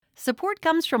Support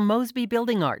comes from Mosby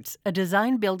Building Arts, a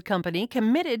design-build company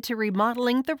committed to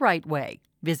remodeling the right way.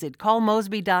 Visit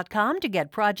callmosby.com to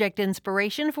get project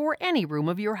inspiration for any room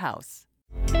of your house.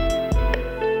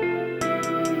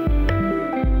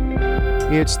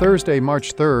 It's Thursday,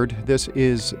 March 3rd. This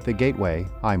is The Gateway.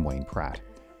 I'm Wayne Pratt.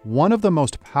 One of the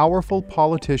most powerful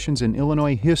politicians in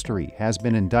Illinois history has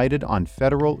been indicted on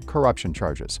federal corruption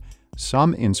charges.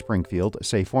 Some in Springfield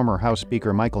say former House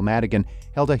Speaker Michael Madigan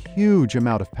held a huge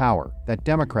amount of power that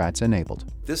Democrats enabled.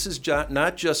 This is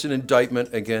not just an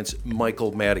indictment against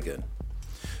Michael Madigan,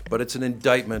 but it's an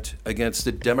indictment against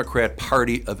the Democrat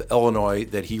Party of Illinois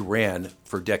that he ran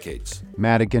for decades.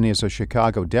 Madigan is a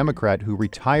Chicago Democrat who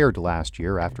retired last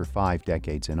year after 5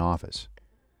 decades in office.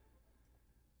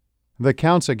 The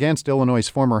counts against Illinois'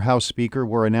 former House Speaker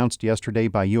were announced yesterday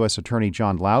by U.S. Attorney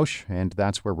John Lausch, and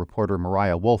that's where reporter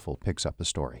Mariah Woelfel picks up the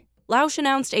story. Lausch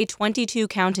announced a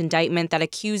 22-count indictment that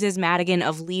accuses Madigan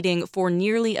of leading for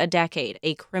nearly a decade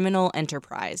a criminal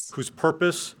enterprise, whose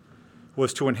purpose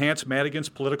was to enhance Madigan's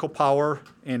political power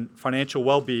and financial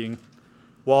well-being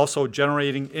while also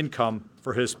generating income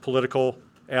for his political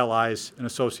allies and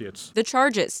associates. The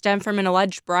charges stem from an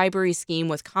alleged bribery scheme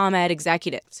with ComEd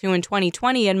executives who in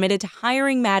 2020 admitted to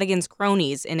hiring Madigan's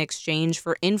cronies in exchange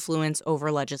for influence over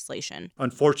legislation.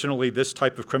 Unfortunately, this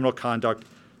type of criminal conduct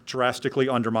drastically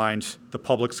undermines the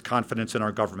public's confidence in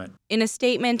our government. In a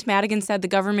statement, Madigan said the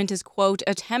government is, quote,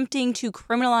 attempting to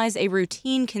criminalize a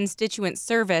routine constituent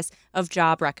service of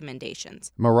job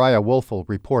recommendations. Mariah Woelfel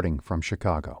reporting from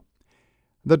Chicago.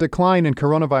 The decline in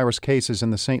coronavirus cases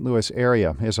in the St. Louis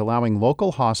area is allowing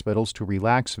local hospitals to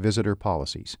relax visitor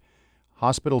policies.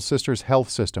 Hospital Sisters Health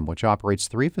System, which operates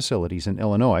 3 facilities in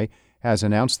Illinois, has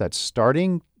announced that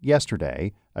starting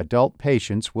yesterday, adult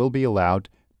patients will be allowed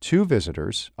 2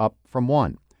 visitors, up from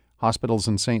 1. Hospitals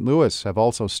in St. Louis have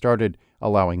also started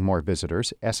allowing more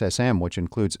visitors. SSM, which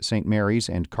includes St. Mary's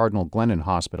and Cardinal Glennon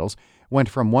hospitals, went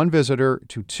from 1 visitor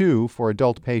to 2 for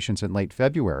adult patients in late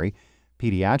February.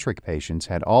 Pediatric patients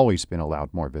had always been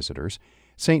allowed more visitors.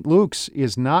 St. Luke's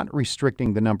is not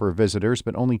restricting the number of visitors,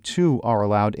 but only 2 are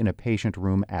allowed in a patient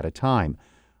room at a time.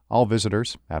 All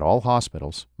visitors at all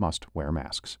hospitals must wear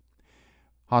masks.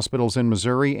 Hospitals in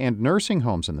Missouri and nursing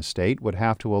homes in the state would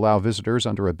have to allow visitors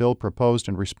under a bill proposed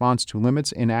in response to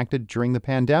limits enacted during the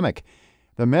pandemic.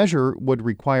 The measure would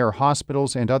require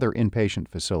hospitals and other inpatient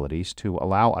facilities to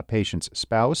allow a patient's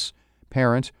spouse,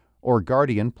 parent, or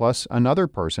guardian plus another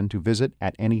person to visit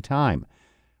at any time.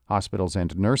 Hospitals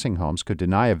and nursing homes could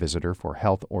deny a visitor for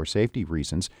health or safety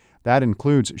reasons. That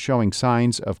includes showing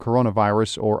signs of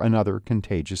coronavirus or another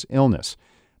contagious illness.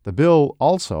 The bill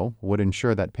also would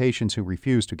ensure that patients who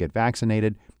refuse to get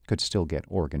vaccinated could still get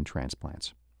organ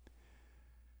transplants.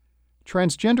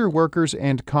 Transgender workers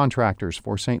and contractors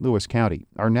for St. Louis County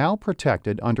are now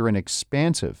protected under an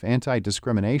expansive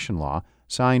anti-discrimination law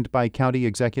signed by County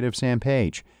Executive Sam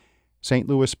Page. St.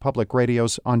 Louis Public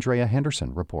Radio's Andrea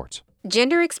Henderson reports.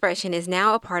 Gender expression is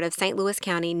now a part of St. Louis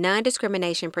County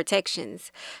non-discrimination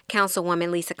protections.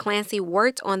 Councilwoman Lisa Clancy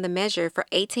worked on the measure for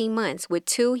 18 months with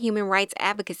 2 human rights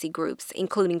advocacy groups,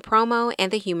 including Promo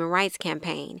and the Human Rights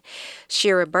Campaign.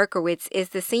 Shira Berkowitz is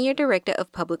the Senior Director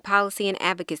of Public Policy and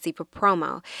Advocacy for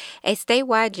Promo, a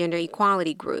statewide gender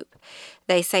equality group.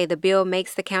 They say the bill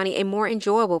makes the county a more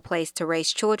enjoyable place to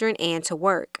raise children and to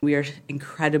work. We are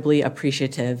incredibly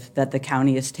appreciative that the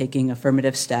county is taking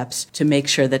affirmative steps to make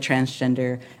sure that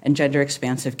transgender and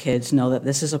gender-expansive kids know that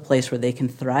this is a place where they can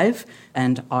thrive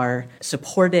and are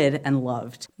supported and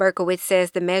loved. Berkowitz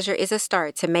says the measure is a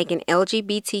start to making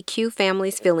LGBTQ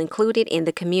families feel included in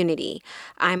the community.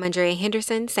 I'm Andrea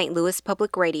Henderson, St. Louis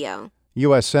Public Radio.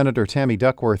 U.S. Senator Tammy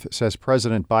Duckworth says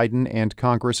President Biden and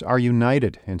Congress are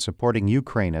united in supporting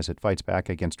Ukraine as it fights back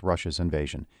against Russia's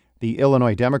invasion. The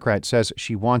Illinois Democrat says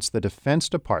she wants the Defense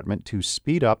Department to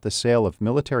speed up the sale of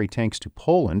military tanks to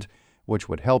Poland, which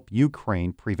would help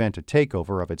Ukraine prevent a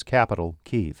takeover of its capital,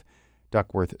 Kyiv.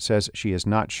 Duckworth says she is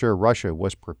not sure Russia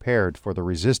was prepared for the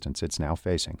resistance it's now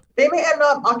facing. They may end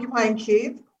up occupying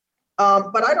Kyiv,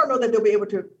 but I don't know that they'll be able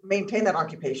to maintain that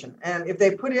occupation. And if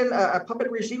they put in a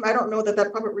puppet regime, I don't know that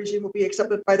puppet regime will be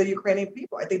accepted by the Ukrainian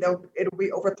people. I think it'll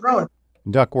be overthrown.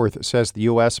 Duckworth says the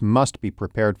U.S. must be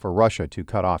prepared for Russia to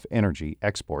cut off energy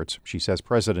exports. She says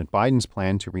President Biden's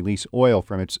plan to release oil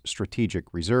from its strategic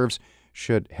reserves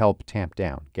should help tamp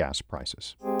down gas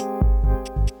prices.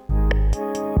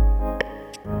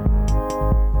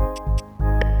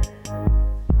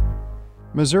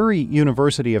 Missouri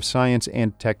University of Science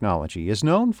and Technology is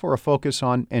known for a focus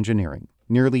on engineering.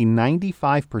 Nearly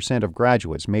 95% of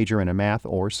graduates major in a math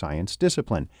or science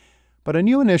discipline. But a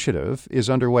new initiative is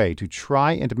underway to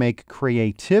try and make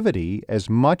creativity as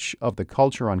much of the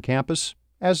culture on campus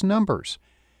as numbers.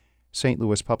 St.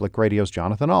 Louis Public Radio's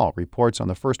Jonathan Ahl reports on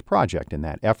the first project in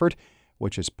that effort,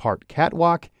 which is part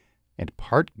catwalk and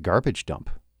part garbage dump.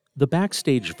 The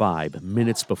backstage vibe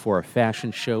minutes before a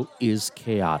fashion show is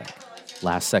chaotic.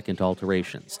 Last-second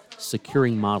alterations,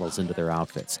 securing models into their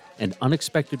outfits, and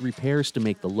unexpected repairs to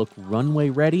make the look runway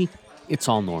ready, it's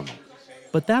all normal.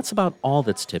 But that's about all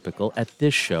that's typical at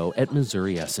this show at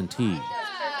Missouri S&T.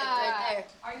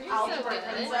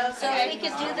 So we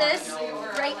could do this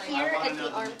right here at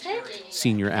the armpit.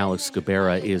 Senior Alex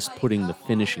Gabera is putting the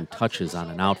finishing touches on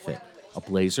an outfit, a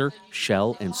blazer,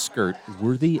 shell, and skirt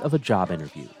worthy of a job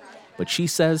interview. But she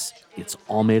says it's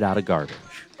all made out of garbage.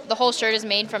 The whole shirt is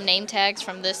made from name tags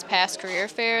from this past career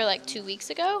fair like 2 weeks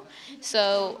ago.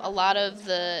 So a lot of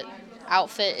the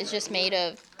outfit is just made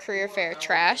of career fair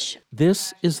trash.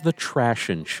 This is the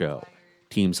Trashin' Show.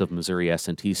 Teams of Missouri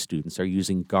S&T students are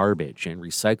using garbage and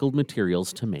recycled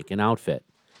materials to make an outfit.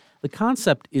 The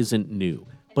concept isn't new,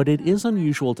 but it is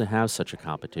unusual to have such a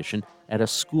competition at a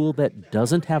school that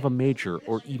doesn't have a major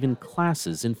or even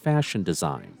classes in fashion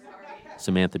design.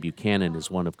 Samantha Buchanan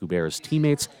is one of Gubera's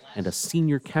teammates and a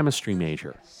senior chemistry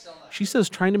major. She says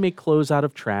trying to make clothes out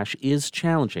of trash is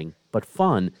challenging, but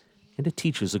fun, and it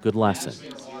teaches a good lesson.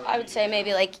 I would say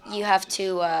maybe like you have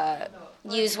to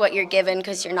use what you're given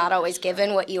because you're not always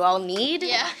given what you all need.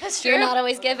 Yeah, that's true. You're not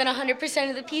always given 100%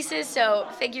 of the pieces, so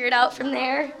figure it out from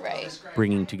there. Right.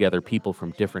 Bringing together people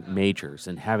from different majors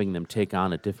and having them take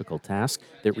on a difficult task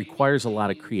that requires a lot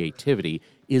of creativity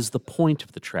is the point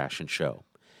of the Trashin' Show.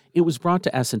 It was brought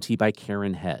to S&T by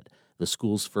Karen Head, the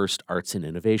school's first Arts and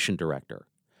Innovation Director.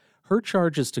 Her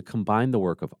charge is to combine the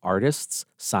work of artists,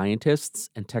 scientists,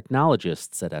 and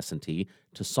technologists at S&T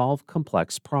to solve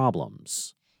complex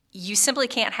problems. You simply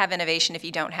can't have innovation if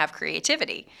you don't have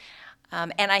creativity.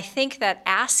 And I think that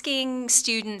asking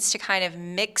students to kind of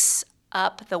mix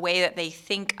up the way that they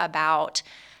think about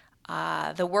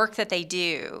the work that they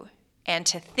do and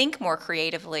to think more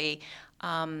creatively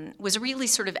was really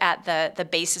sort of at the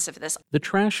basis of this. The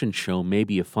Trashin' Show may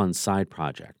be a fun side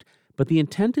project, but the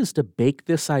intent is to bake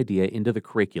this idea into the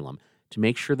curriculum to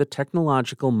make sure the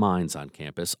technological minds on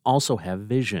campus also have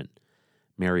vision.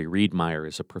 Mary Riedmeyer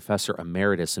is a professor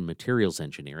emeritus in materials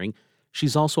engineering.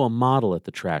 She's also a model at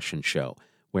the Trashin' Show,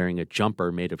 wearing a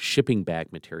jumper made of shipping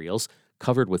bag materials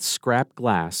covered with scrap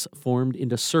glass formed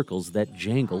into circles that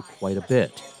jangle quite a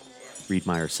bit.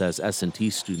 Riedmeyer says S&T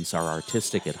students are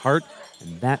artistic at heart,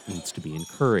 and that needs to be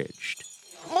encouraged.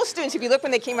 Most students, if you look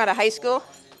when they came out of high school,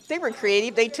 they were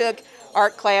creative. They took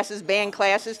art classes, band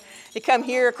classes. They come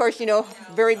here, of course,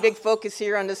 very big focus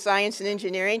here on the science and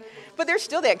engineering, but there's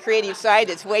still that creative side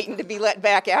that's waiting to be let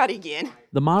back out again.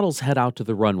 The models head out to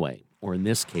the runway, or in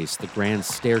this case, the grand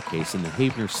staircase in the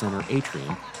Havner Center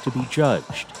atrium, to be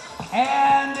judged.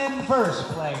 And in first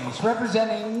place,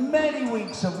 representing many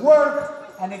weeks of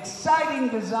work, an exciting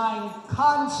design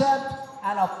concept,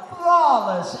 and a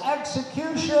flawless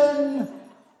execution.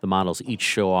 The models each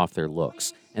show off their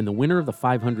looks, and the winner of the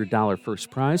 $500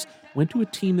 first prize went to a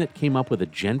team that came up with a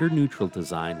gender-neutral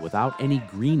design without any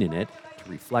green in it to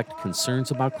reflect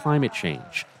concerns about climate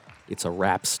change. It's a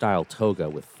wrap-style toga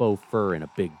with faux fur and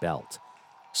a big belt.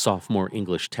 Sophomore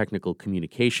English technical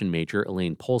communication major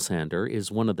Elaine Polsander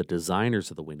is one of the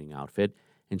designers of the winning outfit,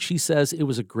 and she says it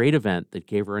was a great event that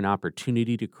gave her an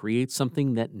opportunity to create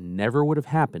something that never would have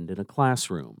happened in a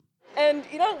classroom. And,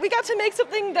 we got to make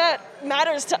something that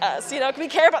matters to us. We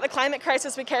care about the climate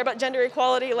crisis, we care about gender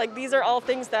equality. These are all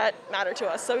things that matter to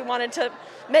us. So we wanted to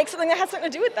make something that had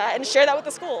something to do with that and share that with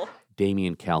the school.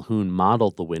 Damian Calhoun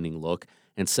modeled the winning look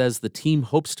and says the team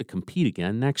hopes to compete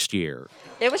again next year.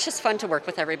 It was just fun to work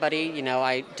with everybody.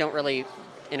 I don't really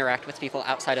interact with people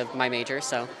outside of my major,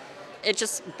 so it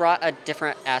just brought a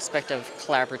different aspect of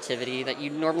collaborativity that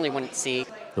you normally wouldn't see.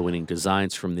 The winning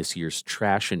designs from this year's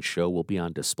Trashin' Show will be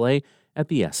on display at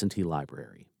the S&T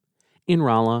Library. In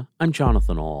Rolla, I'm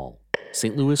Jonathan Ahl,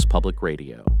 St. Louis Public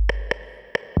Radio.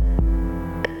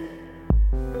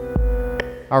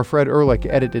 Our Fred Ehrlich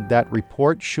edited that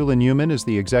report. Shula Newman is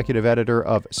the executive editor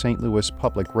of St. Louis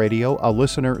Public Radio, a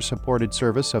listener-supported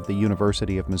service of the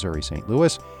University of Missouri St.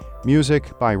 Louis.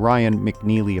 Music by Ryan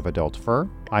McNeely of Adult Fur.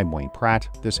 I'm Wayne Pratt.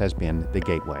 This has been The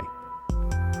Gateway.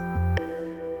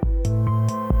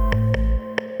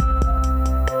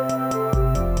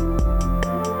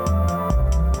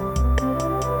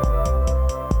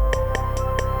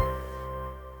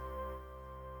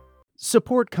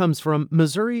 Support comes from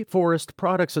Missouri Forest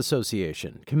Products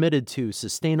Association, committed to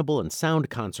sustainable and sound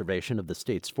conservation of the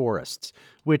state's forests,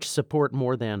 which support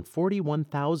more than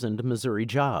 41,000 Missouri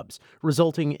jobs,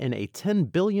 resulting in a $10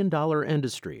 billion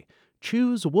industry.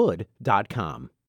 ChooseWood.com.